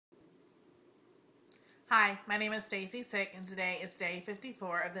Hi, my name is Stacy Sick, and today is day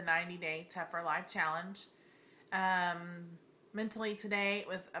 54 of the 90-day TUF'ER Life Challenge. Mentally today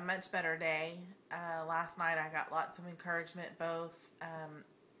was a much better day. Last night I got lots of encouragement, both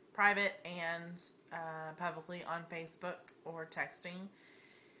private and publicly on Facebook or texting.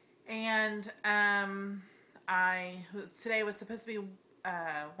 And today was supposed to be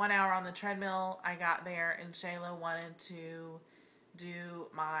 1 hour on the treadmill. I got there and Shayla wanted to do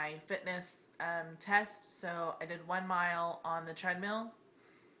my fitness test, so I did 1 mile on the treadmill,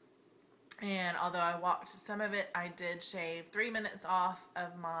 and although I walked some of it, I did shave 3 minutes off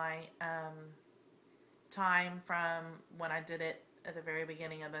of my time from when I did it at the very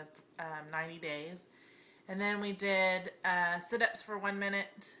beginning of the 90 days. And then we did sit-ups for 1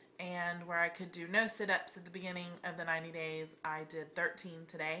 minute, and where I could do no sit-ups at the beginning of the 90 days, I did 13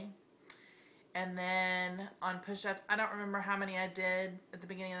 today. And then on push-ups, I don't remember how many I did at the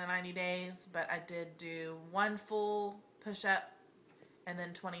beginning of the 90 days, but I did do 1 full push-up and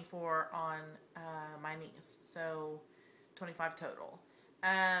then 24 on my knees. So 25 total.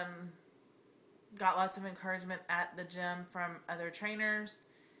 Got lots of encouragement at the gym from other trainers,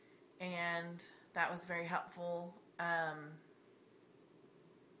 and that was very helpful.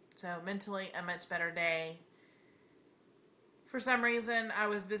 So mentally, a much better day. For some reason, I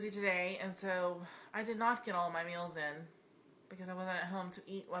was busy today, and so I did not get all my meals in because I wasn't at home to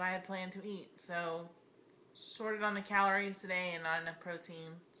eat what I had planned to eat. So, shorted on the calories today and not enough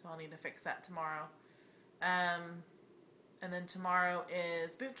protein, so I'll need to fix that tomorrow. And then tomorrow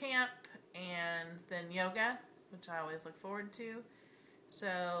is boot camp and then yoga, which I always look forward to.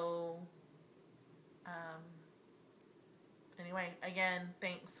 So, anyway, again,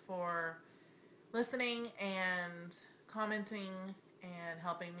 thanks for listening and commenting and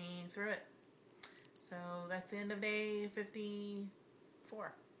helping me through it. So that's the end of day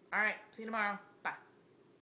 54. All right, see you tomorrow. Bye.